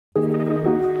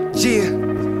Yeah,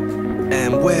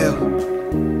 and well,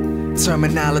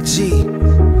 terminology,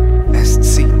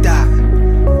 ST dot.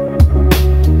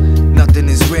 Nothing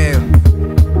is real.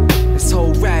 This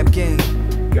whole rap game.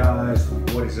 Guys,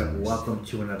 what is up? Welcome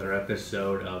to another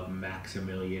episode of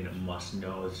Maximilian Must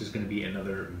Know. This is going to be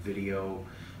another video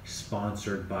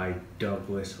sponsored by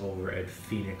Douglas over at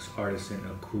Phoenix Artisan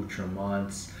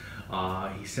Accoutrements.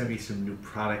 He sent me some new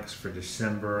products for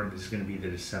December. This is going to be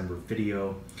the December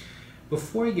video.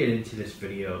 Before I get into this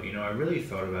video, I really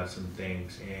thought about some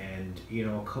things, and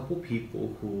a couple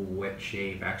people who wet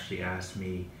shave actually asked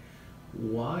me,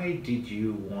 why did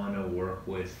you want to work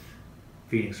with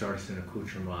Phoenix Artisan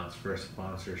Accoutrements for a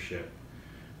sponsorship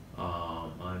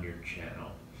on your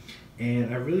channel?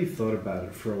 And I really thought about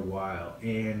it for a while,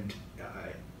 and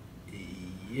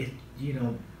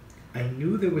I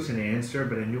knew there was an answer,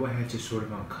 but I knew I had to sort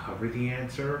of uncover the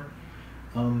answer.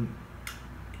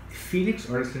 Phoenix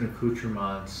Artisan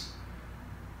Accoutrements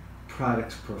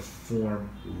products perform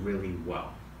really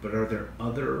well, but are there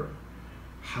other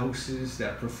houses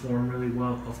that perform really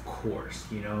well? Of course,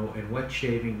 in wet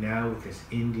shaving now with this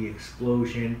indie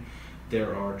explosion,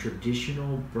 there are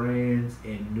traditional brands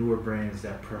and newer brands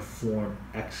that perform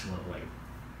excellently.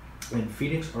 And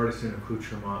Phoenix Artisan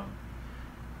Accoutrements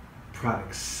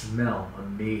products smell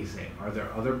amazing. Are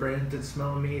there other brands that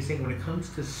smell amazing? When it comes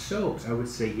to soaps, I would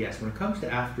say yes. When it comes to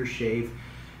aftershave,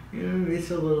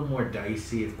 it's a little more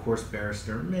dicey. Of course,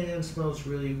 Barrister Man smells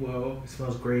really well. It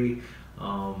smells great.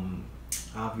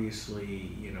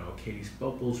 Obviously, Katie's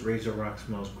Bubbles, Razor Rock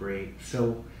smells great.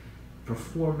 So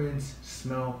performance,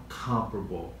 smell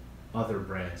comparable. Other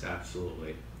brands,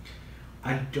 absolutely.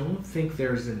 I don't think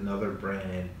there's another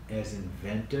brand as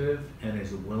inventive and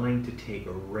as willing to take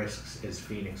risks as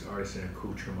Phoenix Artisan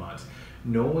Accoutrements.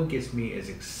 No one gets me as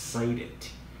excited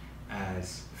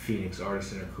as Phoenix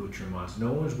Artisan Accoutrements.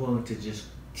 No one's willing to just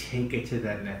take it to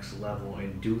that next level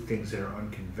and do things that are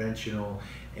unconventional,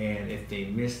 and if they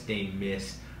miss, they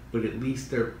miss, but at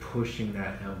least they're pushing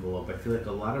that envelope. I feel like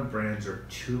a lot of brands are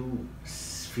too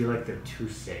safe,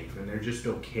 and they're just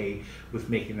okay with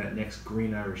making that next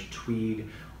Green Irish Tweed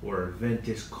or a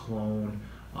Ventus clone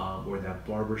or that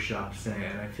barbershop scent,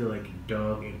 and I feel like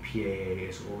Doug and PAA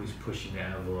is always pushing the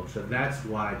envelope. So that's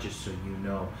why, just so you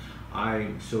know,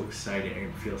 I'm so excited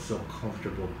and feel so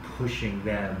comfortable pushing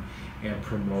them and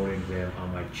promoting them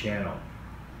on my channel.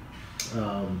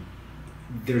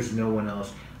 There's no one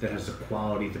else that has the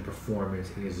quality, the performance,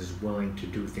 and is as willing to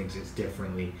do things as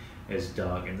differently as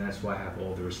Doug, and that's why I have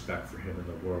all the respect for him in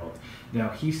the world. Now,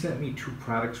 he sent me 2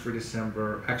 products for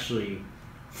December, actually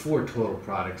 4 total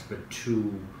products, but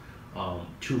two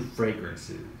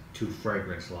fragrance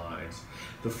lines.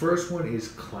 The first one is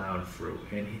Clown Fruit,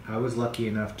 and I was lucky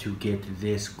enough to get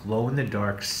this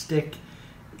glow-in-the-dark stick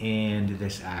and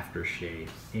this aftershave.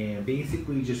 And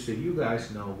basically, just so you guys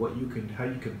know how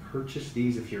you can purchase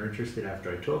these if you're interested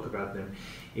after I talk about them,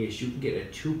 is you can get a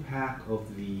 2-pack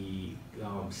of the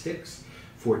sticks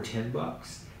for $10,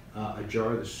 a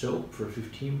jar of the soap for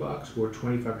 $15, or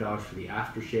 $25 for the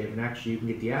aftershave. And actually, you can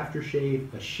get the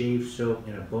aftershave, a shave soap,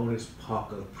 and a bonus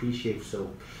puck of pre-shave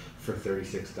soap for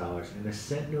 $36. And the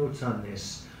scent notes on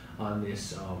this, the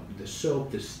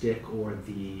soap, the stick, or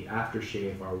the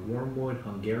aftershave are wormwood,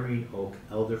 Hungarian oak,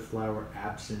 elderflower,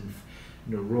 absinthe,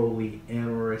 neroli,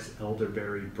 amorous,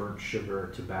 elderberry, burnt sugar,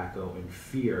 tobacco, and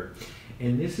fear.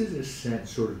 And this is a scent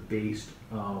sort of based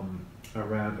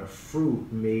around a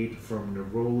fruit made from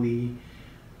neroli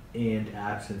and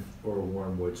absinthe or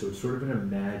wormwood, so it's sort of an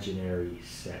imaginary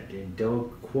scent. And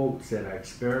Doug quote said, "I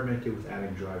experimented with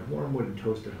adding dried wormwood and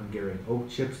toasted Hungarian oak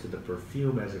chips to the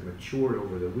perfume as it matured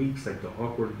over the weeks, like the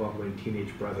awkward, bumbling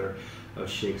teenage brother of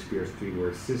Shakespeare's Three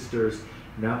Word Sisters.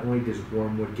 Not only does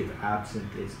wormwood give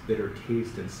absinthe its bitter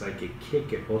taste and psychic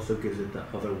kick, it also gives it the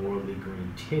otherworldly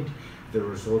green tint. The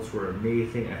results were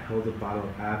amazing. I held a bottle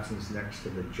of absinthe next to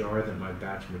the jar that my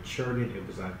batch matured in. It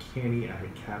was uncanny. I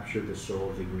had captured the soul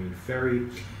of the green fairy.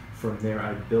 From there,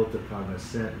 I built upon the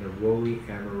scent: neroli,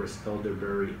 amorous,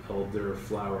 elderberry,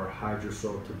 elderflower,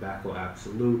 hydrosol, tobacco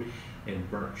absolute, and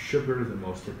burnt sugar, the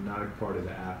most hypnotic part of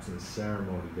the absinthe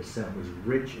ceremony. The scent was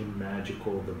rich and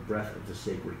magical, the breath of the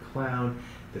sacred clown,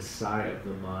 the sigh of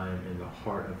the mime, and the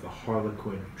heart of the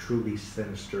harlequin, truly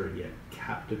sinister yet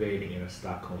captivating in a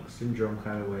Stockholm Syndrome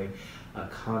kind of way, a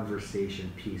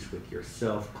conversation piece with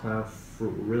yourself. Clown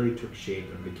Fruit really took shape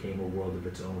and became a world of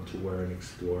its own to wear and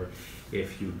explore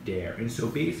if you dare." And so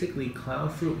basically, Clown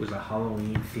Fruit was a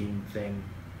Halloween themed thing,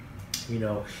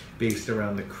 based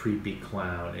around the creepy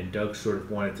clown, and Doug sort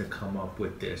of wanted to come up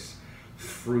with this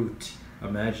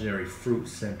imaginary fruit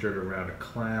centered around a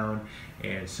clown,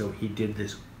 and so he did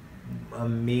this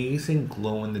amazing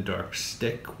glow-in-the-dark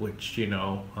stick, which, you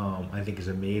know, I think is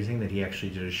amazing that he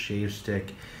actually did a shave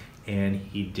stick and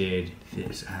he did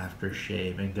this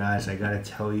aftershave. And guys, I gotta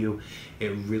tell you, it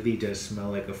really does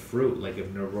smell like a fruit. Like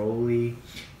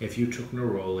if you took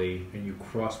neroli and you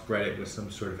crossbred it with some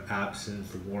sort of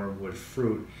absinthe, wormwood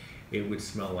fruit, it would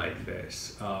smell like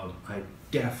this. I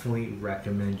definitely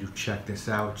recommend you check this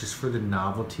out just for the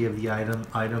novelty of the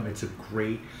item. It's a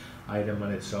great item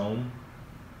on its own.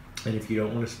 And if you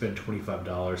don't want to spend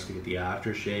 $25 to get the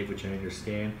aftershave, which I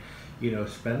understand, you know,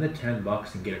 spend the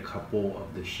 $10 and get a couple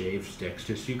of the shave sticks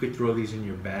just so you could throw these in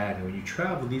your bag. And when you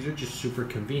travel, these are just super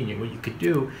convenient. What you could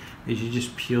do is you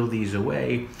just peel these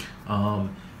away.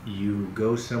 You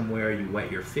go somewhere, you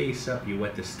wet your face up, you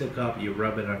wet the stick up, you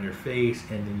rub it on your face,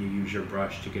 and then you use your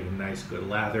brush to get a nice good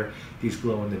lather. These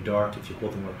glow in the dark if you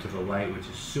hold them up to the light, which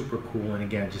is super cool. And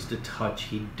again, just a touch.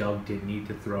 Doug didn't need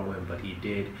to throw in, but he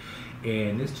did.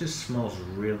 And this just smells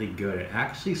really good. It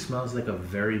actually smells like a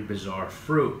very bizarre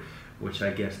fruit, which I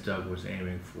guess Doug was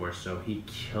aiming for. So he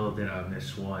killed it on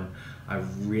this one. I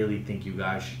really think you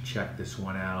guys should check this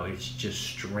one out. It's just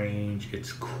strange,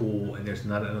 it's cool, and there's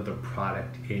not another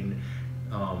product in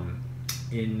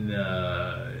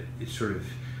sort of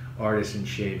artisan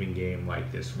shaving game like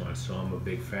this one. So I'm a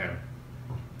big fan.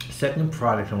 Second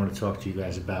product I want to talk to you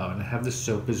guys about, and I have the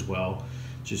soap as well,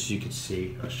 just so you can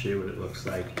see. I'll show you what it looks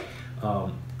like.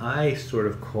 I sort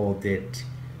of called it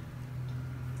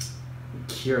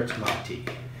Kirimati,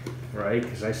 right?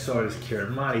 Because I saw it as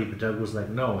Kirimati, but Doug was like,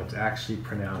 no, it's actually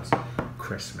pronounced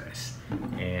Christmas.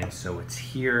 And so it's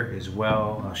here as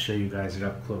well. I'll show you guys it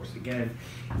up close again.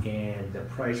 And the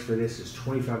price for this is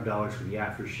 $25 for the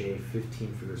aftershave,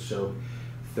 $15 for the soap,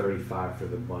 $35 for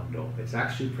the bundle. It's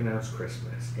actually pronounced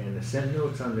Christmas. And the scent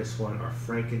notes on this one are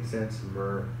frankincense,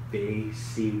 myrrh, bay,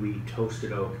 seaweed,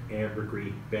 toasted oak,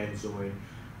 ambergris, benzoin,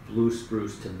 blue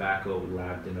spruce, tobacco,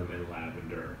 labdanum, and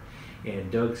lavender.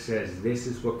 And Doug says this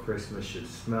is what Christmas should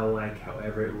smell like.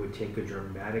 However, it would take a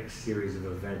dramatic series of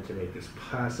events to make this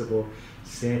possible.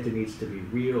 Santa needs to be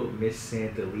real. Miss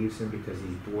Santa leaves him because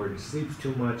he's bored and sleeps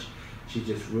too much. She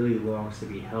just really longs to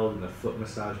be held, and the foot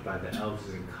massage by the elves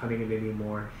isn't cutting it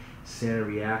anymore. Santa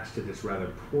reacts to this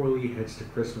rather poorly, heads to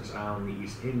Christmas Island in the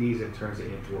East Indies, and turns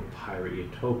it into a pirate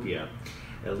utopia.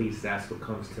 At least that's what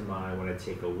comes to mind when I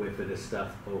take a whiff of this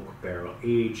stuff, oak barrel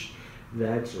aged.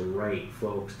 That's right,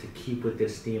 folks. To keep with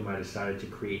this theme, I decided to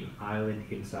create an island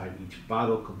inside each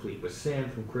bottle, complete with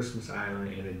sand from Christmas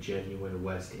Island and a genuine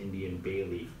West Indian bay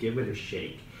leaf. Give it a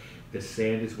shake. The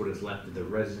sand is what is left of the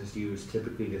residents use.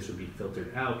 Typically, this would be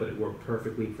filtered out, but it worked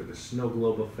perfectly for the snow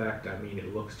globe effect. I mean,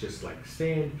 it looks just like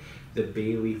sand. The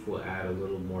bay leaf will add a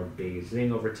little more bay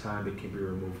zing over time. It can be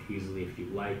removed easily if you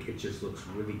like. It just looks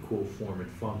really cool form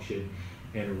and function.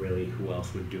 And really, who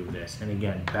else would do this? And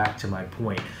again, back to my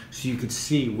point. So you could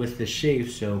see with the shave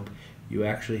soap, you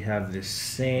actually have this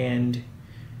sand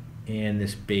and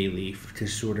this bay leaf to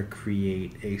sort of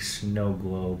create a snow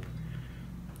globe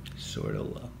sort of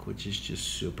look, which is just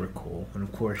super cool. And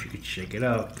of course, you could shake it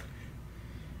up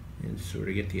and sort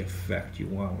of get the effect you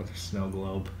want with a snow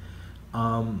globe.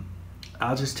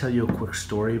 I'll just tell you a quick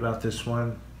story about this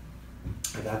one.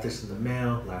 I got this in the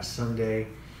mail last Sunday.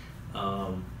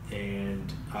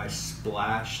 And I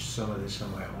splashed some of this on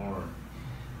my arm,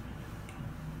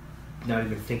 not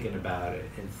even thinking about it.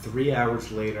 And 3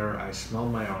 hours later, I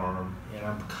smelled my arm, and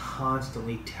I'm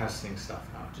constantly testing stuff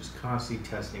out, just constantly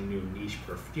testing new niche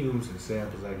perfumes and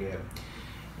samples I get.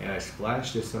 And I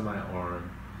splashed this on my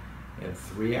arm, and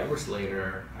 3 hours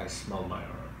later, I smelled my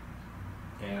arm.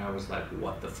 And I was like,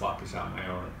 what the fuck is on my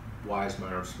arm? Why does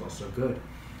my arm smell so good?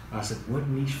 I was like, what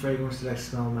niche fragrance did I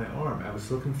smell on my arm? I was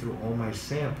looking through all my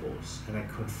samples, and I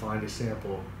couldn't find a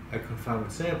sample. I couldn't find what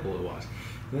sample it was.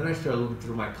 And then I started looking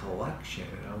through my collection,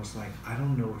 and I was like, I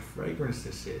don't know what fragrance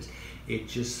this is. It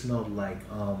just smelled like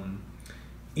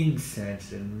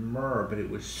incense and myrrh, but it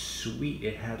was sweet.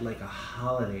 It had like a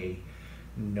holiday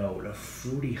note, a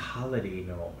fruity holiday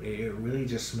note. It really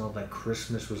just smelled like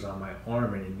Christmas was on my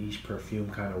arm in a niche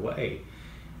perfume kind of way.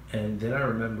 And then I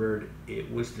remembered it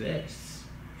was this.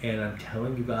 And I'm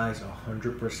telling you guys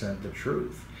 100% the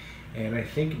truth. And I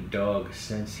think Doug,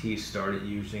 since he started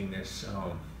using this,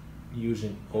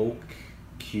 using oak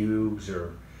cubes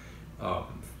or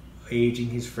aging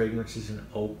his fragrances in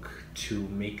oak to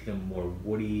make them more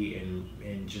woody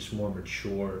and just more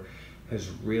mature, has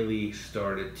really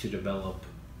started to develop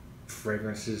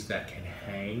fragrances that can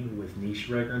hang with niche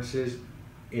fragrances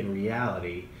in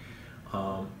reality.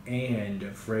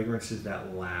 And fragrances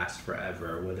that last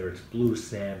forever, whether it's blue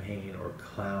samhain or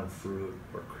clown fruit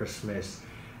or Christmas.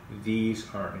 These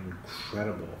are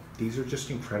incredible. These are just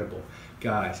incredible.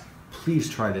 Guys, please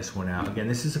try this one out. Again,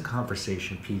 this is a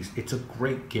conversation piece. It's a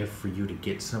great gift for you to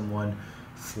get someone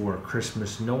for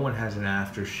Christmas. No one has an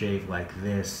aftershave like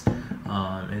this,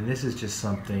 and this is just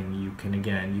something you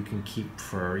can keep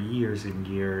for years and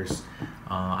years.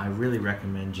 I really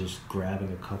recommend just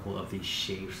grabbing a couple of these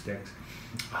shave sticks.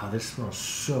 This smells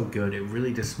so good. It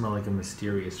really does smell like a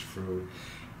mysterious fruit.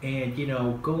 And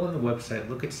go on the website,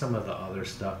 look at some of the other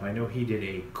stuff. I know he did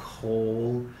a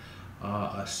coal,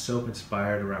 a soap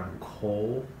inspired around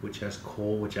coal, which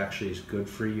actually is good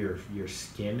for your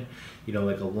skin.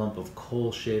 Like a lump of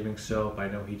coal shaving soap. I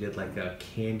know he did like a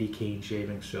candy cane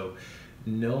shaving soap.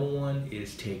 No one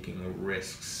is taking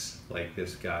risks like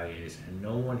this guy is, and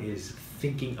no one is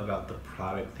thinking about the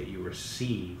product that you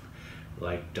receive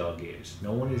like Doug is.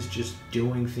 No one is just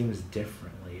doing things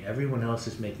differently. Everyone else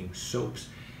is making soaps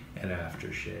and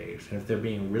aftershaves, and if they're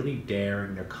being really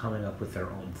daring, they're coming up with their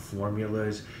own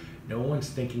formulas. No one's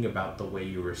thinking about the way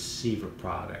you receive a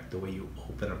product, the way you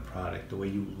open a product, the way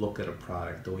you look at a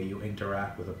product, the way you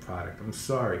interact with a product. I'm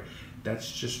sorry,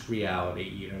 that's just reality.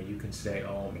 You can say,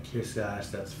 oh, I'm a kiss ass,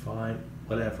 that's fine,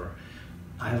 whatever.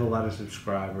 I have a lot of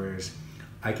subscribers.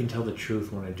 I can tell the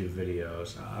truth when I do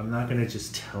videos. I'm not gonna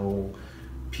just tell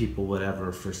people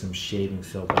whatever for some shaving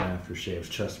soap and aftershaves.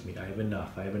 Trust me, I have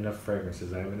enough. I have enough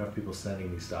fragrances. I have enough people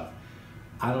sending me stuff.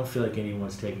 I don't feel like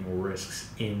anyone's taking risks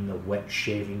in the wet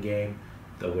shaving game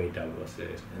the way Douglas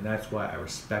is. And that's why I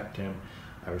respect him.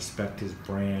 I respect his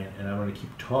brand, and I'm going to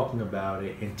keep talking about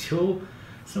it until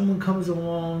someone comes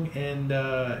along and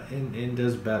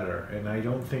does better. And I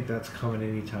don't think that's coming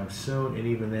anytime soon. And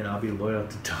even then, I'll be loyal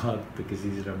to Doug because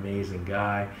he's an amazing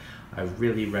guy. I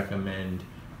really recommend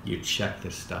you check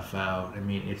this stuff out. I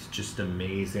mean, it's just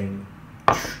amazing.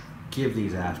 Give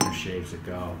these aftershaves a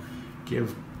go.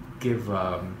 Give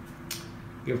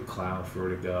Clown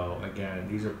Fruit a go. Again,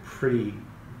 these are pretty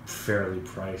fairly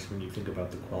priced when you think about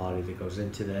the quality that goes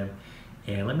into them.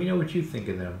 And let me know what you think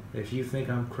of them. If you think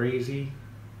I'm crazy,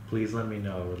 please let me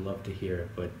know. I would love to hear it.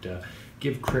 But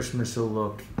give Christmas a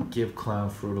look. Give Clown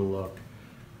Fruit a look.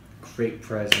 Great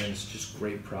presents, just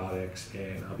great products.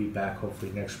 And I'll be back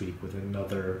hopefully next week with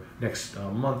next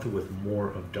month with more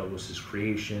of Douglas's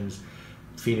creations.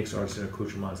 Phoenix Artisan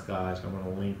Accoutrements, guys. I'm going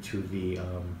to link to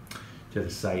the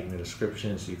site in the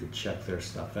description so you can check their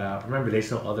stuff out. Remember, they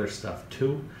sell other stuff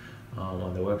too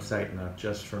on the website, not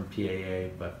just from PAA,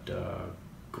 but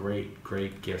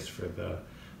great gifts for the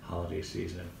holiday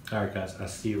season. All right, guys, I'll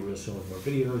see you real soon with more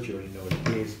videos. You already know what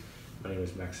it is. My name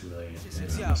is Maximilian.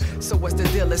 So what's the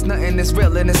deal? It's nothing that's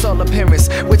real and it's all appearance.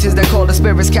 Witches that call the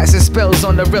spirits, casting spells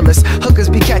on the realest. Hookers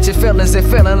be catching feelings and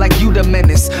feeling like you the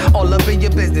menace. All up in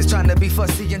your business, trying to be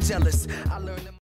fussy and jealous. I learned